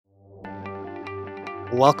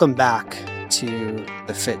Welcome back to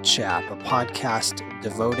The Fit Chap, a podcast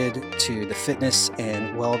devoted to the fitness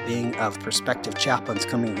and well-being of prospective chaplains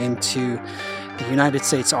coming into the United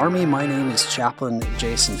States Army. My name is Chaplain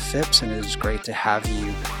Jason Phipps, and it is great to have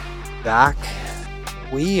you back.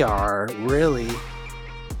 We are really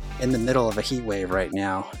in the middle of a heat wave right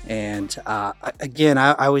now. And again,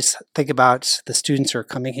 I always think about the students who are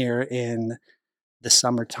coming here in the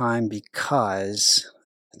summertime because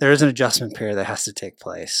there is an adjustment period that has to take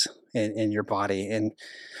place in your body. And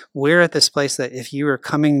we're at this place that if you are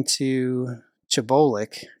coming to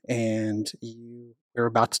CHBOLC and you're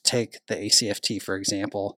about to take the ACFT, for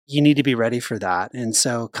example, you need to be ready for that. And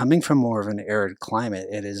so coming from more of an arid climate,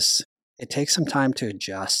 it takes some time to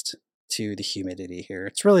adjust to the humidity here.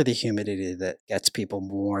 It's really the humidity that gets people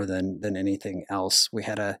more than anything else. We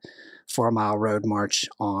had a 4-mile road march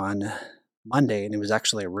on Monday, and it was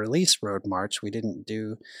actually a release road march. We didn't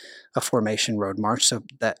do a formation road march. So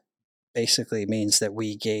that basically means that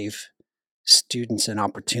we gave students an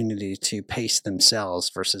opportunity to pace themselves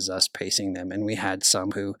versus us pacing them. And we had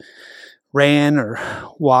some who ran or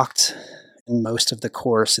walked in most of the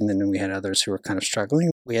course, and then we had others who were kind of struggling.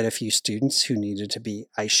 We had a few students who needed to be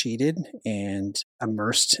ice sheeted and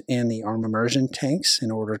immersed in the arm immersion tanks in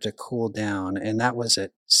order to cool down, and that was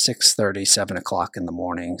at 6:30, 7 o'clock in the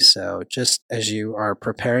morning. So just as you are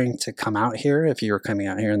preparing to come out here, if you were coming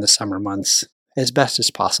out here in the summer months, as best as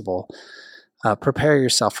possible, prepare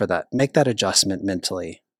yourself for that. Make that adjustment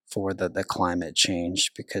mentally for the climate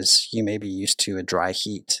change, because you may be used to a dry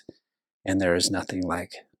heat, and there is nothing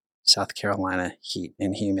like South Carolina heat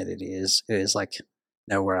and humidity. It is like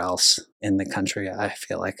nowhere else in the country, I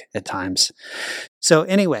feel like, at times. So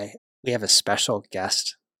anyway, we have a special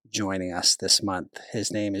guest joining us this month.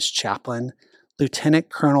 His name is Chaplain Lieutenant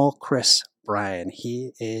Colonel Chris Bryan.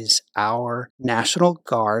 He is our National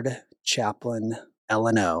Guard Chaplain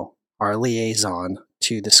L&O, our liaison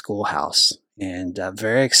to the schoolhouse. And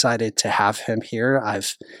very excited to have him here.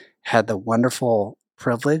 I've had the wonderful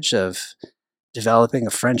privilege of developing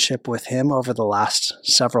a friendship with him over the last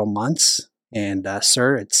several months. And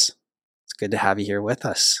sir, it's good to have you here with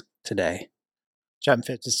us today. Chap,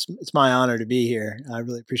 Phipps, it's my honor to be here. I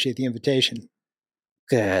really appreciate the invitation.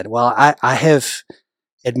 Good. Well, I have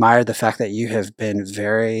admired the fact that you have been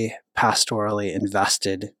very pastorally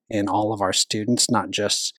invested in all of our students, not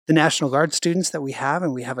just the National Guard students that we have,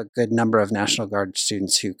 and we have a good number of National Guard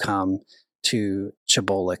students who come to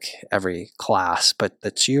CHBOLC every class, but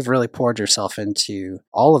that you've really poured yourself into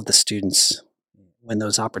all of the students when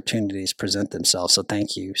those opportunities present themselves. So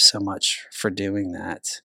thank you so much for doing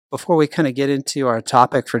that. Before we kind of get into our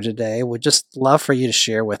topic for today, we'd just love for you to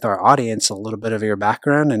share with our audience a little bit of your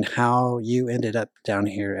background and how you ended up down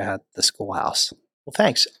here at the schoolhouse. Well,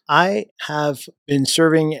 thanks. I have been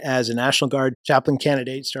serving as a National Guard chaplain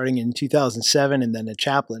candidate starting in 2007, and then a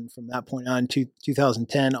chaplain from that point on to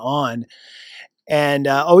 2010 on, and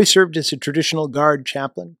always served as a traditional Guard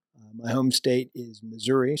chaplain. My home state is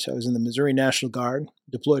Missouri, so I was in the Missouri National Guard,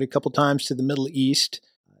 deployed a couple times to the Middle East,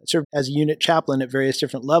 served as a unit chaplain at various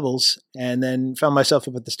different levels, and then found myself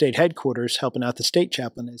up at the state headquarters helping out the state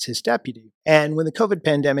chaplain as his deputy. And when the COVID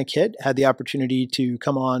pandemic hit, had the opportunity to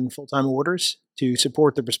come on full-time orders to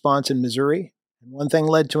support the response in Missouri. And one thing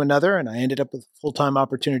led to another, and I ended up with a full-time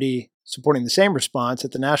opportunity supporting the same response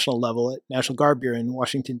at the national level at National Guard Bureau in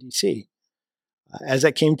Washington, D.C. As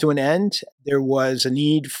that came to an end, there was a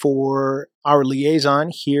need for our liaison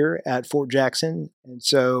here at Fort Jackson. And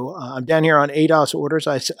so I'm down here on ADOS orders.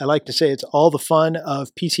 I like to say it's all the fun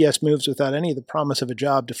of PCS moves without any of the promise of a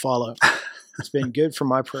job to follow. It's been good for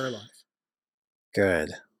my prayer life.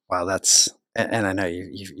 Good. Wow, and I know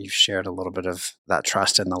you've shared a little bit of that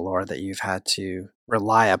trust in the Lord that you've had to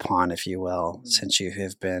rely upon, if you will, since you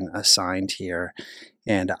have been assigned here.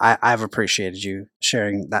 And I've appreciated you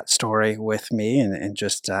sharing that story with me and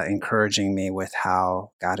just encouraging me with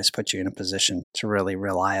how God has put you in a position to really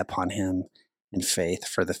rely upon Him in faith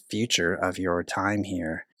for the future of your time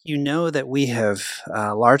here. You know that we have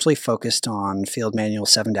largely focused on Field Manual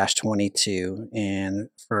 7-22, and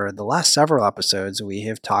for the last several episodes, we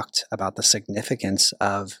have talked about the significance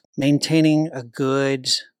of maintaining a good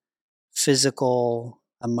physical,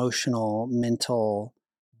 emotional, mental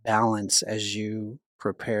balance as you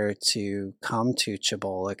prepare to come to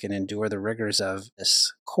CHBOLC and endure the rigors of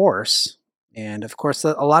this course. And of course,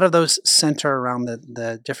 a lot of those center around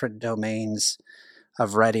the different domains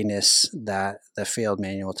of readiness that the field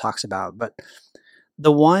manual talks about. But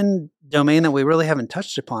the one domain that we really haven't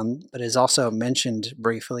touched upon, but is also mentioned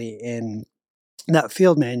briefly in that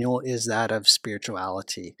field manual, is that of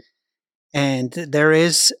spirituality. And there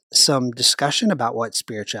is some discussion about what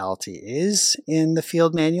spirituality is in the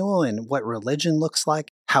field manual and what religion looks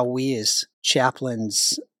like, how we as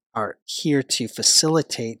chaplains are here to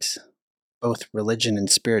facilitate both religion and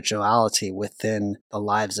spirituality within the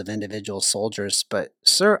lives of individual soldiers. But,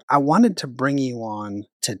 sir, I wanted to bring you on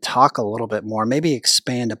to talk a little bit more, maybe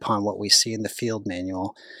expand upon what we see in the field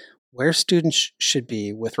manual, where students should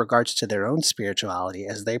be with regards to their own spirituality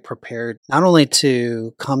as they prepare not only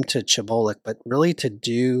to come to CHBOLC, but really to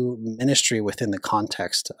do ministry within the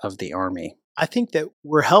context of the Army. I think that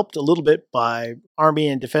we're helped a little bit by Army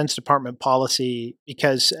and Defense Department policy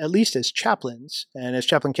because, at least as chaplains and as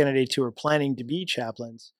chaplain candidates who are planning to be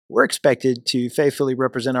chaplains, we're expected to faithfully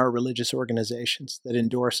represent our religious organizations that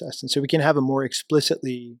endorse us. And so we can have a more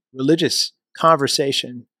explicitly religious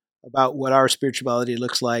conversation about what our spirituality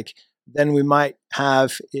looks like than we might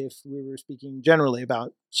have if we were speaking generally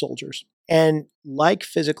about soldiers. And like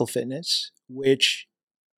physical fitness, which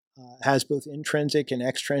has both intrinsic and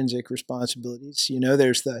extrinsic responsibilities.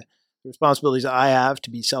 There's the responsibilities I have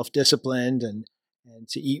to be self-disciplined and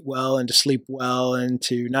to eat well and to sleep well and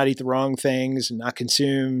to not eat the wrong things and not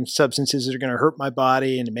consume substances that are going to hurt my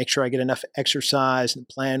body and to make sure I get enough exercise and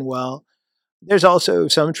plan well. There's also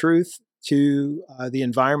some truth to the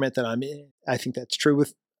environment that I'm in. I think that's true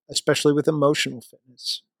especially with emotional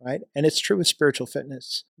fitness, right? And it's true with spiritual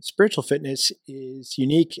fitness. Spiritual fitness is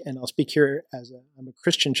unique, and I'll speak here I'm a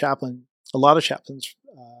Christian chaplain. A lot of chaplains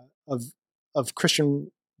of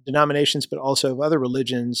Christian denominations, but also of other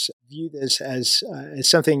religions, view this as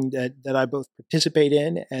something that I both participate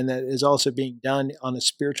in and that is also being done on a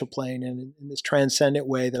spiritual plane and in this transcendent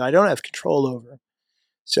way that I don't have control over.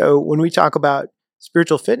 So when we talk about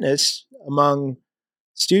spiritual fitness among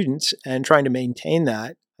students and trying to maintain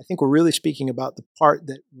that, I think we're really speaking about the part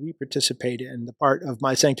that we participate in, the part of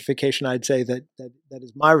my sanctification, I'd say that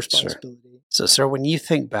is my responsibility. Sure. So, sir, when you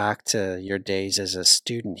think back to your days as a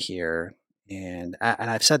student here, and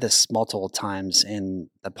I've said this multiple times in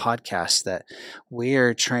the podcast, that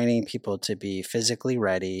we're training people to be physically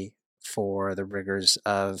ready for the rigors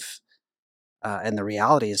of and the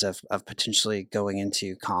realities of potentially going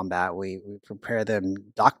into combat. We prepare them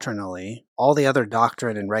doctrinally, all the other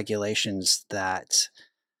doctrine and regulations that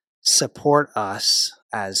support us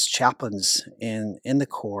as chaplains in the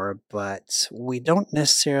Corps, but we don't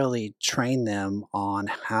necessarily train them on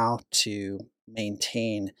how to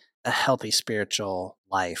maintain a healthy spiritual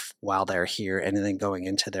life while they're here and then going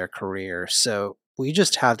into their career. So we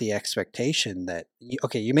just have the expectation that,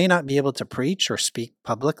 you may not be able to preach or speak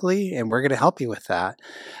publicly, and we're going to help you with that.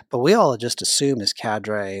 But we all just assume as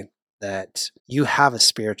cadre that you have a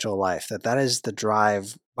spiritual life, that is the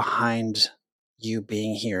drive behind you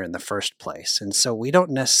being here in the first place. And so we don't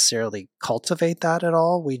necessarily cultivate that at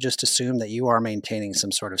all. We just assume that you are maintaining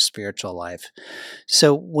some sort of spiritual life.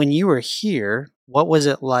 So when you were here, what was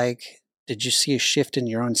it like? Did you see a shift in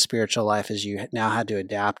your own spiritual life as you now had to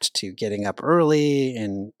adapt to getting up early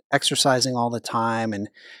and exercising all the time and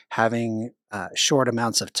having short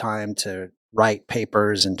amounts of time to write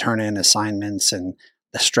papers and turn in assignments and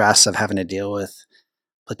the stress of having to deal with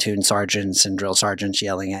platoon sergeants and drill sergeants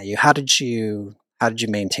yelling at you? How did you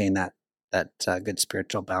maintain that good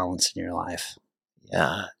spiritual balance in your life?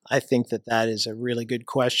 Yeah, I think that is a really good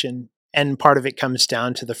question. And part of it comes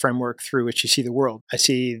down to the framework through which you see the world. I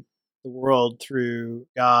see the world through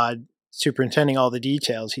God superintending all the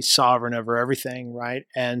details. He's sovereign over everything, right?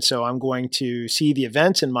 And so I'm going to see the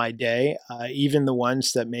events in my day, even the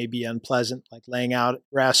ones that may be unpleasant, like laying out a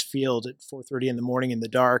grass field at 4:30 in the morning in the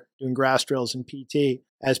dark, doing grass drills and PT,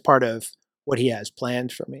 as part of what he has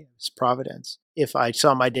planned for me, his providence. If I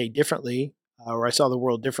saw my day differently, or I saw the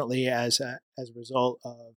world differently as a result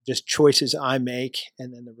of just choices I make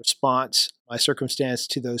and then the response, my circumstance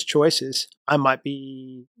to those choices, I might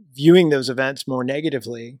be viewing those events more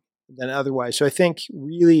negatively than otherwise. So I think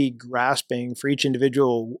really grasping for each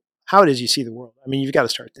individual how it is you see the world. I mean, you've got to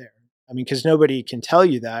start there. I mean, because nobody can tell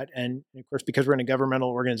you that. And of course, because we're in a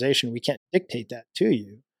governmental organization, we can't dictate that to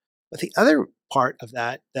you. But the other part of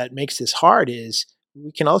that makes this hard is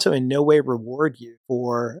we can also in no way reward you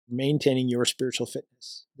for maintaining your spiritual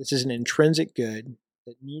fitness. This is an intrinsic good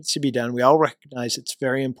that needs to be done. We all recognize it's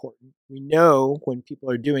very important. We know when people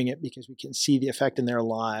are doing it because we can see the effect in their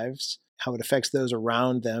lives, how it affects those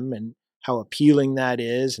around them, and how appealing that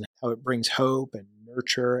is, and how it brings hope and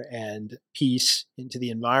nurture and peace into the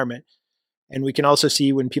environment. And we can also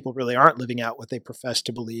see when people really aren't living out what they profess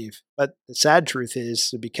to believe. But the sad truth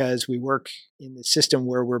is, because we work in the system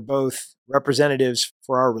where we're both representatives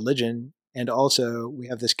for our religion and also we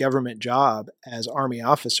have this government job as Army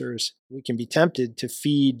officers, we can be tempted to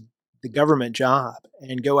feed the government job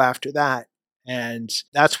and go after that. And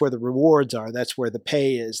that's where the rewards are. That's where the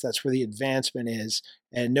pay is. That's where the advancement is.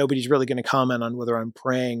 And nobody's really going to comment on whether I'm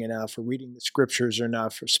praying enough or reading the scriptures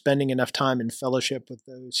enough or spending enough time in fellowship with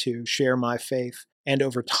those who share my faith. And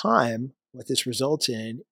over time, what this results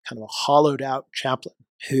in, kind of a hollowed out chaplain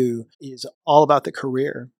who is all about the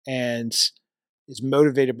career and is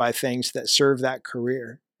motivated by things that serve that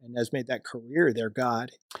career and has made that career their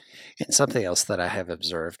God. And something else that I have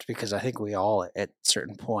observed, because I think we all at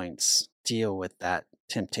certain points deal with that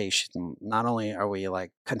temptation. Not only are we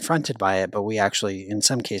like confronted by it, but we actually, in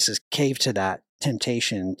some cases, cave to that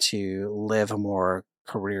temptation to live a more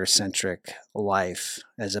career centric life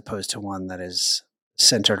as opposed to one that is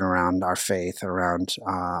centered around our faith, around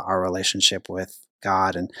our relationship with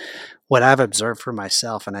God. And what I've observed for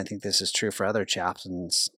myself, and I think this is true for other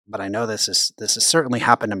chaplains, but I know this has certainly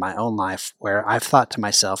happened in my own life, where I've thought to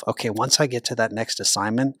myself, okay, once I get to that next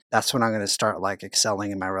assignment, that's when I'm going to start like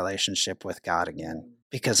excelling in my relationship with God again,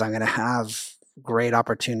 because I'm going to have great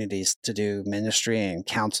opportunities to do ministry and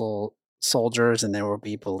counsel soldiers, and there will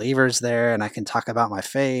be believers there, and I can talk about my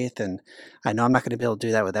faith. And I know I'm not going to be able to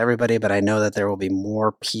do that with everybody, but I know that there will be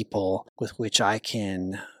more people with which I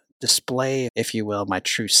can display, if you will, my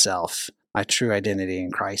true self, my true identity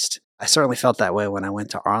in Christ. I certainly felt that way when I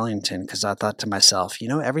went to Arlington, because I thought to myself,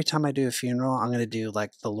 every time I do a funeral, I'm going to do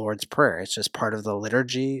like the Lord's Prayer. It's just part of the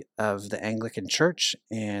liturgy of the Anglican Church,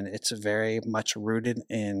 and it's very much rooted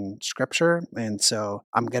in Scripture. And so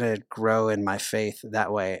I'm going to grow in my faith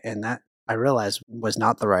that way. And that, I realized, was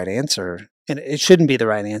not the right answer. And it shouldn't be the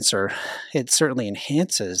right answer. It certainly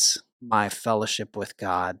enhances my fellowship with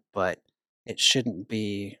God, but it shouldn't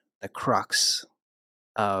be the crux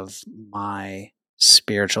of my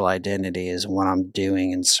spiritual identity, is what I'm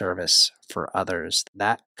doing in service for others.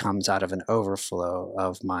 That comes out of an overflow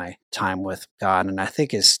of my time with God. And I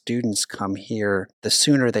think as students come here, the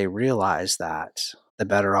sooner they realize that, the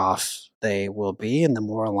better off they will be and the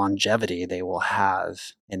more longevity they will have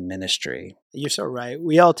in ministry. You're so right.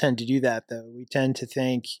 We all tend to do that, though. We tend to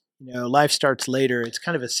think, life starts later. It's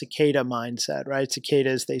kind of a cicada mindset, right?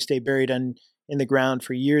 Cicadas, they stay buried in the ground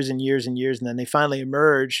for years and years and years, and then they finally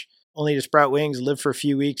emerge only to sprout wings, live for a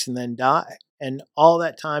few weeks, and then die. And all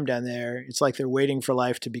that time down there, it's like they're waiting for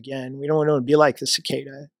life to begin. We don't want to be like the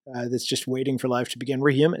cicada that's just waiting for life to begin.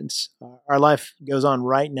 We're humans. Our life goes on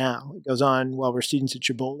right now. It goes on while we're students at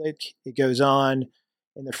CHBOLC. It goes on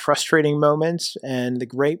in the frustrating moments and the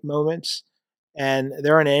great moments. And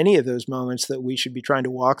there aren't any of those moments that we should be trying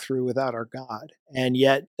to walk through without our God. And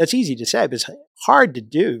yet, that's easy to say, but it's hard to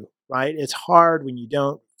do, right? It's hard when you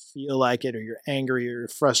don't feel like it, or you're angry, or you're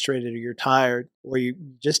frustrated, or you're tired, or you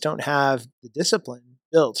just don't have the discipline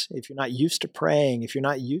built. If you're not used to praying, if you're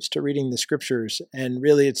not used to reading the scriptures, and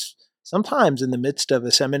really it's sometimes in the midst of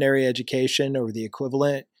a seminary education or the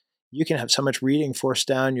equivalent, you can have so much reading forced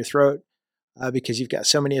down your throat because you've got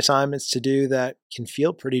so many assignments to do that can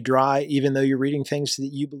feel pretty dry, even though you're reading things that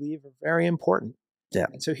you believe are very important. Yeah.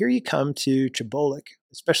 And so here you come to CHBOLC,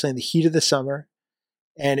 especially in the heat of the summer,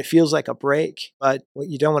 and it feels like a break. But what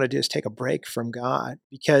you don't want to do is take a break from God,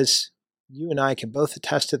 because you and I can both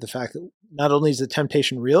attest to the fact that not only is the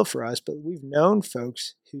temptation real for us, but we've known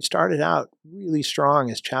folks who started out really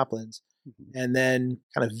strong as chaplains and then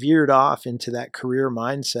kind of veered off into that career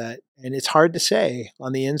mindset. And it's hard to say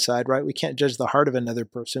on the inside, right? We can't judge the heart of another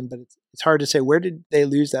person, but it's hard to say, where did they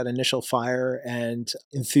lose that initial fire and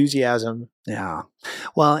enthusiasm? Yeah.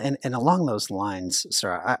 Well, and along those lines,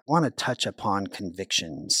 sir, I want to touch upon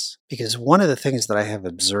convictions, because one of the things that I have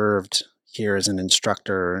observed here as an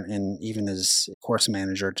instructor and even as course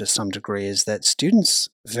manager to some degree is that students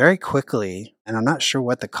very quickly, and I'm not sure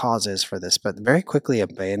what the cause is for this, but very quickly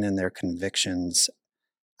abandon their convictions.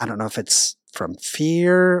 I don't know if it's from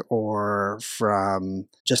fear or from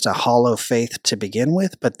just a hollow faith to begin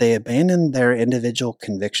with, but they abandon their individual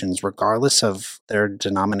convictions regardless of their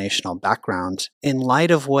denominational background in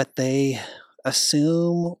light of what they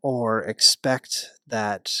assume or expect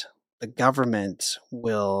that the government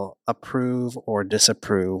will approve or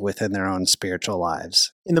disapprove within their own spiritual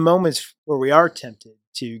lives. In the moments where we are tempted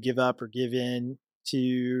to give up or give in,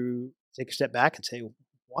 to take a step back and say,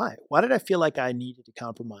 why? Why did I feel like I needed to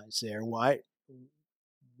compromise there? Why?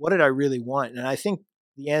 What did I really want? And I think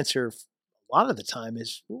the answer a lot of the time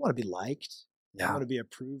is we want to be liked. Yeah. We want to be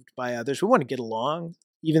approved by others. We want to get along.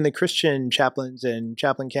 Even the Christian chaplains and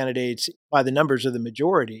chaplain candidates, by the numbers of the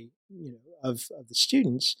majority, of the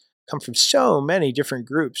students, come from so many different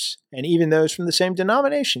groups. And even those from the same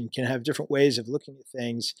denomination can have different ways of looking at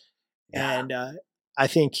things. Yeah. And I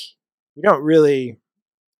think we don't really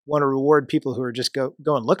want to reward people who are just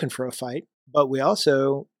going looking for a fight, but we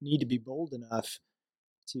also need to be bold enough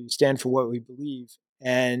to stand for what we believe.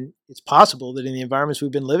 And it's possible that in the environments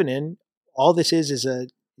we've been living in, all this is a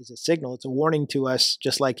signal. It's a warning to us,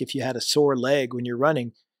 just like if you had a sore leg when you're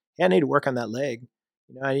running. Hey, I need to work on that leg.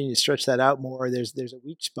 I need to stretch that out more. There's a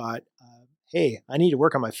weak spot. Hey, I need to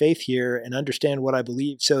work on my faith here and understand what I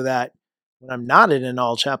believe, so that when I'm not in an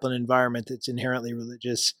all chaplain environment that's inherently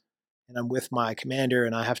religious, and I'm with my commander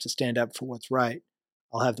and I have to stand up for what's right,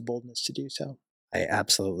 I'll have the boldness to do so. I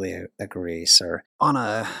absolutely agree, sir. On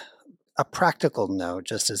a practical note,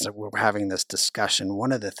 just as we're having this discussion,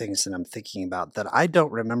 one of the things that I'm thinking about that I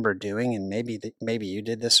don't remember doing, and maybe you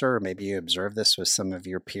did this, or maybe you observed this with some of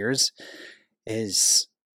your peers, is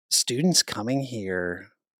students coming here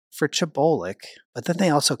for CHBOLC, but then they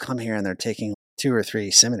also come here and they're taking 2 or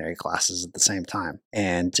 3 seminary classes at the same time.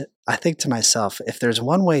 And I think to myself, if there's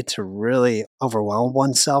one way to really overwhelm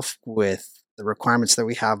oneself with the requirements that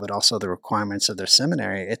we have, but also the requirements of their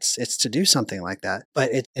seminary, it's to do something like that.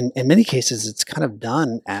 But in many cases, it's kind of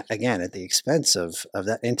done at the expense of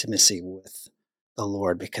that intimacy with the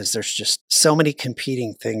Lord, because there's just so many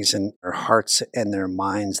competing things in their hearts and their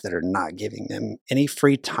minds that are not giving them any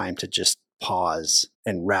free time to just pause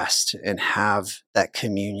and rest and have that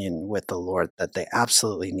communion with the Lord that they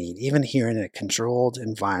absolutely need, even here in a controlled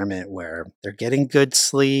environment where they're getting good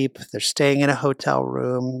sleep, they're staying in a hotel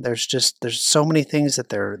room. There's so many things that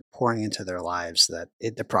they're pouring into their lives that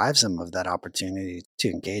it deprives them of that opportunity to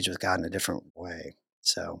engage with God in a different way.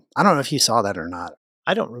 So I don't know if you saw that or not.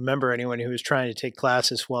 I don't remember anyone who was trying to take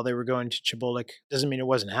classes while they were going to CHBOLC. Doesn't mean it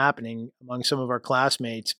wasn't happening among some of our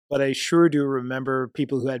classmates, but I sure do remember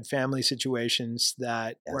people who had family situations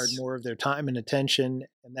that required more of their time and attention,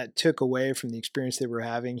 and that took away from the experience they were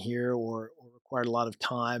having here, or required a lot of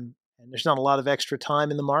time. And there's not a lot of extra time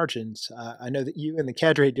in the margins. I know that you and the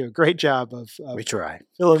cadre do a great job of we try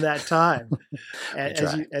filling that time,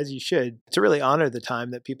 as you should, to really honor the time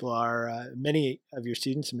that people are. Many of your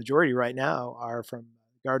students, the majority right now, are from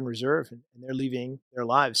Guard and Reserve, and they're leaving their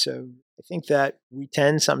lives. So I think that we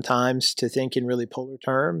tend sometimes to think in really polar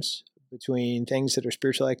terms between things that are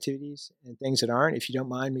spiritual activities and things that aren't. If you don't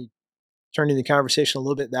mind me turning the conversation a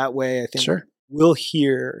little bit that way, I think we'll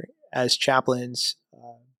hear as chaplains,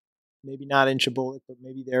 maybe not in CHBOLC, but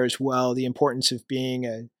maybe there as well, the importance of being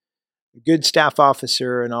a good staff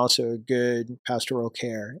officer and also a good pastoral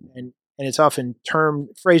care. And it's often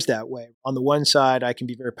phrased that way. On the one side, I can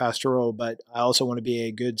be very pastoral, but I also want to be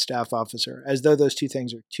a good staff officer, as though those two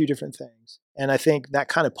things are two different things. And I think that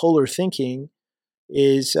kind of polar thinking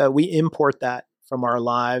is we import that from our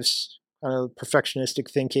lives, kind of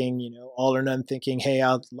perfectionistic thinking, all or none thinking. Hey,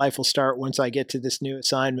 life will start once I get to this new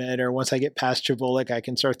assignment, or once I get past CHBOLC, I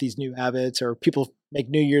can start these new habits. Or people make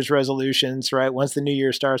New Year's resolutions, right? Once the new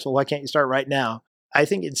year starts, well, why can't you start right now? I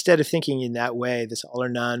think instead of thinking in that way, this all or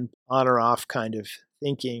none, on or off kind of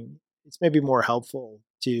thinking, it's maybe more helpful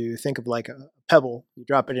to think of like a pebble. You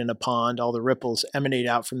drop it in a pond, all the ripples emanate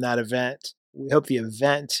out from that event. We hope the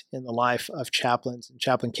event in the life of chaplains and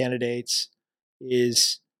chaplain candidates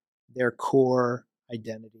is their core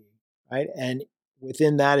identity, right? And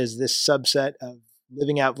within that is this subset of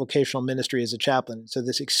living out vocational ministry as a chaplain. So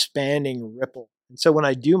this expanding ripple. And so when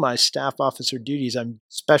I do my staff officer duties, I'm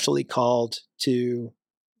specially called to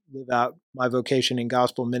live out my vocation in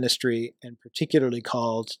gospel ministry, and particularly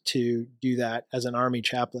called to do that as an Army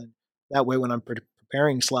chaplain. That way, when I'm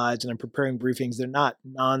preparing slides and I'm preparing briefings, they're not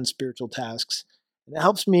non-spiritual tasks. And it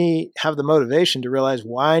helps me have the motivation to realize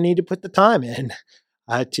why I need to put the time in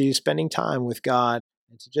to spending time with God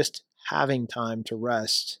and to just having time to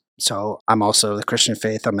rest. So I'm also the Christian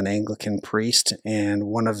faith. I'm an Anglican priest. And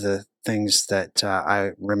one of the things that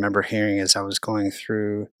I remember hearing as I was going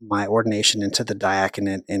through my ordination into the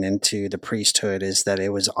diaconate and into the priesthood is that it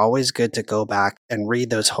was always good to go back and read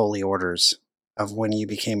those holy orders of when you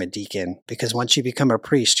became a deacon, because once you become a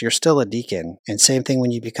priest, you're still a deacon. And same thing when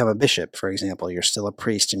you become a bishop, for example, you're still a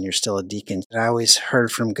priest and you're still a deacon. And I always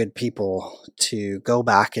heard from good people to go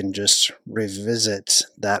back and just revisit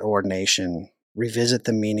that ordination, revisit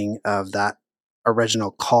the meaning of that original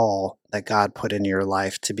call that God put in your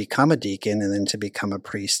life to become a deacon and then to become a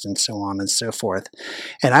priest and so on and so forth.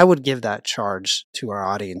 And I would give that charge to our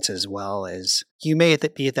audience as well, as you may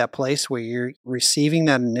be at that place where you're receiving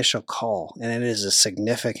that initial call, and it is a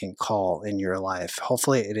significant call in your life.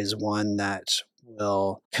 Hopefully it is one that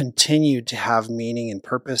will continue to have meaning and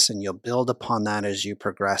purpose, and you'll build upon that as you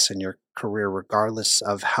progress in your career, regardless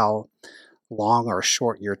of how long or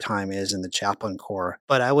short your time is in the chaplain corps.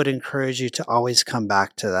 But I would encourage you to always come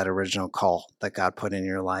back to that original call that God put in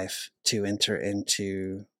your life to enter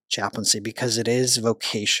into chaplaincy because it is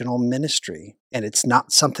vocational ministry and it's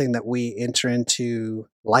not something that we enter into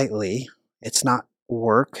lightly. It's not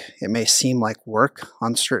work. It may seem like work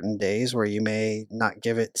on certain days where you may not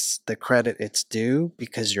give it the credit it's due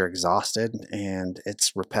because you're exhausted and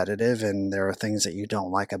it's repetitive and there are things that you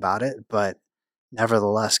don't like about it. But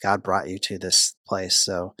nevertheless, God brought you to this place.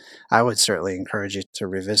 So I would certainly encourage you to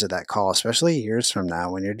revisit that call, especially years from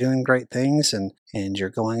now when you're doing great things and you're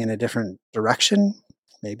going in a different direction.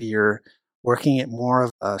 Maybe you're working at more of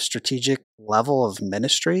a strategic level of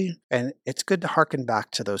ministry. And it's good to hearken back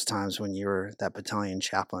to those times when you were that battalion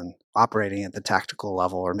chaplain operating at the tactical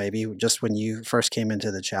level, or maybe just when you first came into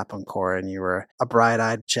the chaplain corps and you were a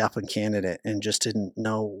bright-eyed chaplain candidate and just didn't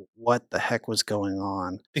know what the heck was going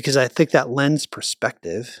on. Because I think that lends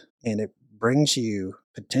perspective and it brings you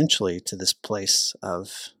potentially to this place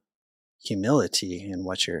of humility in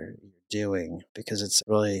what you're doing, because it's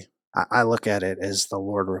really, I look at it as the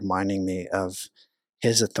Lord reminding me of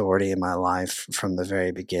his authority in my life from the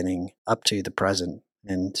very beginning up to the present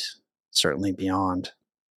and certainly beyond.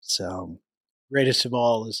 So, Greatest of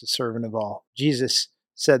all is the servant of all. Jesus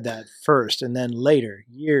said that first, and then later,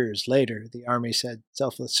 years later, the Army said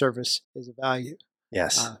selfless service is a value.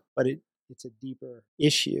 yes. But it's a deeper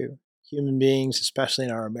issue. Human beings, especially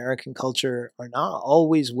in our American culture, are not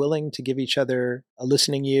always willing to give each other a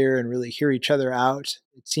listening ear and really hear each other out.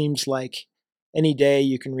 It seems like any day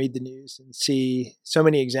you can read the news and see so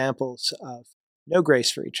many examples of no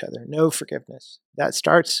grace for each other, no forgiveness. That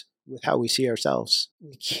starts with how we see ourselves.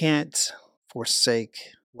 We can't forsake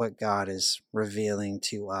what God is revealing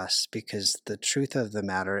to us, because the truth of the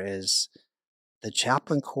matter is the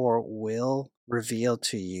chaplain corps will reveal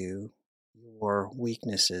to you your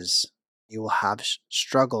weaknesses. You will have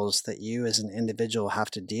struggles that you as an individual have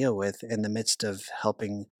to deal with in the midst of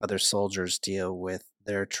helping other soldiers deal with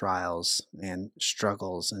their trials and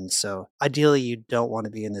struggles. And so ideally, you don't want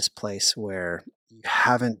to be in this place where you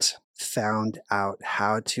haven't found out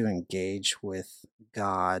how to engage with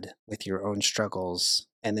God with your own struggles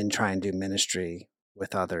and then try and do ministry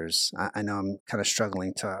with others. I know I'm kind of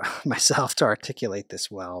struggling to myself to articulate this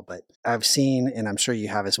well, but I've seen, and I'm sure you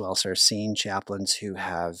have as well, sir, seen chaplains who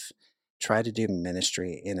have tried to do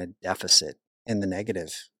ministry in a deficit, in the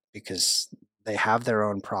negative, because they have their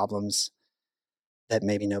own problems that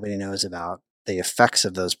maybe nobody knows about. The effects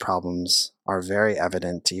of those problems are very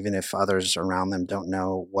evident, even if others around them don't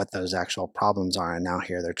know what those actual problems are. And now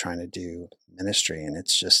here they're trying to do ministry, and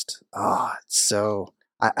it's just, it's so,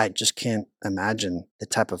 I just can't imagine the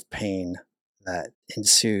type of pain that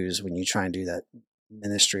ensues when you try and do that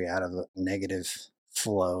ministry out of a negative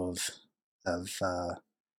flow of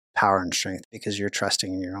power and strength, because you're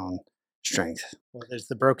trusting in your own strength. Well, there's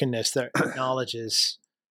the brokenness that acknowledges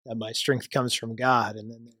that my strength comes from God,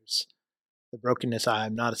 and then there's the brokenness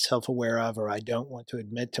I'm not self-aware of, or I don't want to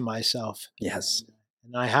admit to myself. Yes.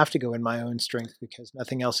 And I have to go in my own strength because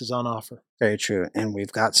nothing else is on offer. Very true. And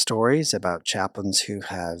we've got stories about chaplains who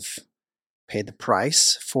have paid the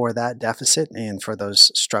price for that deficit and for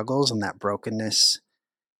those struggles and that brokenness.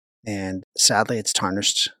 And sadly, it's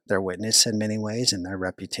tarnished their witness in many ways and their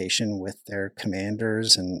reputation with their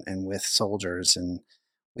commanders and with soldiers. And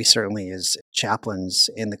we certainly, as chaplains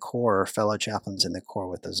in the Corps, fellow chaplains in the Corps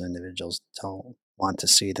with those individuals, don't want to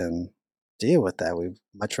see them deal with that. We'd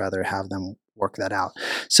much rather have them work that out.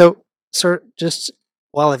 So, sir, just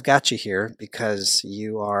while I've got you here, because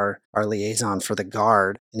you are our liaison for the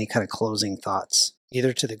Guard, any kind of closing thoughts,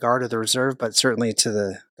 either to the Guard or the Reserve, but certainly to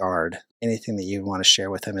the Guard? Anything that you want to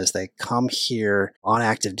share with them as they come here on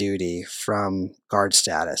active duty from Guard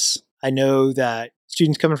status? I know that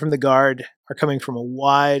students coming from the Guard are coming from a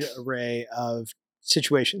wide array of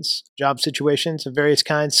situations, job situations of various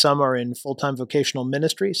kinds. Some are in full-time vocational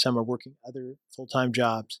ministry. Some are working other full-time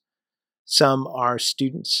jobs. Some are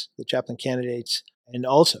students, the chaplain candidates, and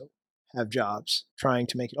also have jobs trying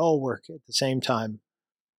to make it all work at the same time.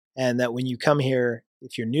 And that when you come here,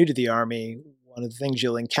 if you're new to the Army, one of the things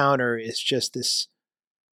you'll encounter is just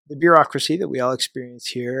the bureaucracy that we all experience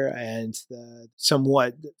here and the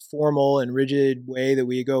somewhat formal and rigid way that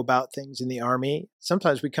we go about things in the Army.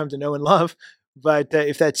 Sometimes we come to know and love, but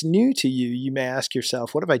if that's new to you, you may ask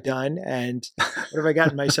yourself, what have I done? And what have I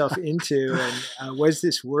gotten myself into? And was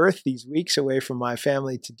this worth these weeks away from my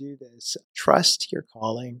family to do this? Trust your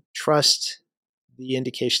calling. Trust the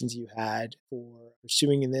indications you had for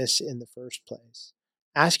pursuing this in the first place.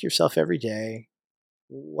 Ask yourself every day,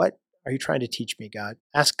 what are you trying to teach me, God?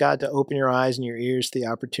 Ask God to open your eyes and your ears to the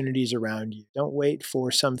opportunities around you. Don't wait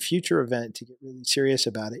for some future event to get really serious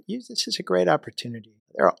about it. Use this as a great opportunity.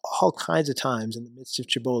 There are all kinds of times in the midst of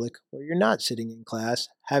CHBOLC where you're not sitting in class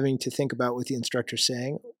having to think about what the instructor's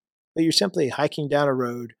saying, but you're simply hiking down a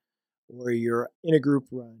road or you're in a group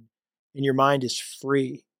run and your mind is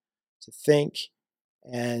free to think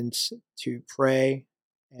and to pray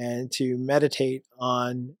and to meditate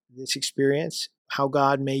on this experience, how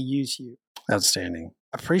God may use you. Outstanding.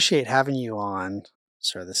 Appreciate having you on.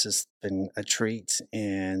 Sir, this has been a treat.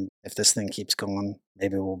 And if this thing keeps going,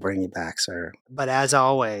 maybe we'll bring you back, sir. But as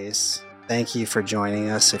always, thank you for joining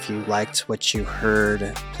us. If you liked what you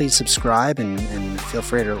heard, please subscribe and feel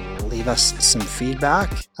free to leave us some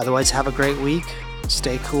feedback. Otherwise, have a great week.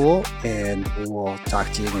 Stay cool, and we will talk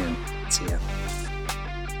to you again. See ya.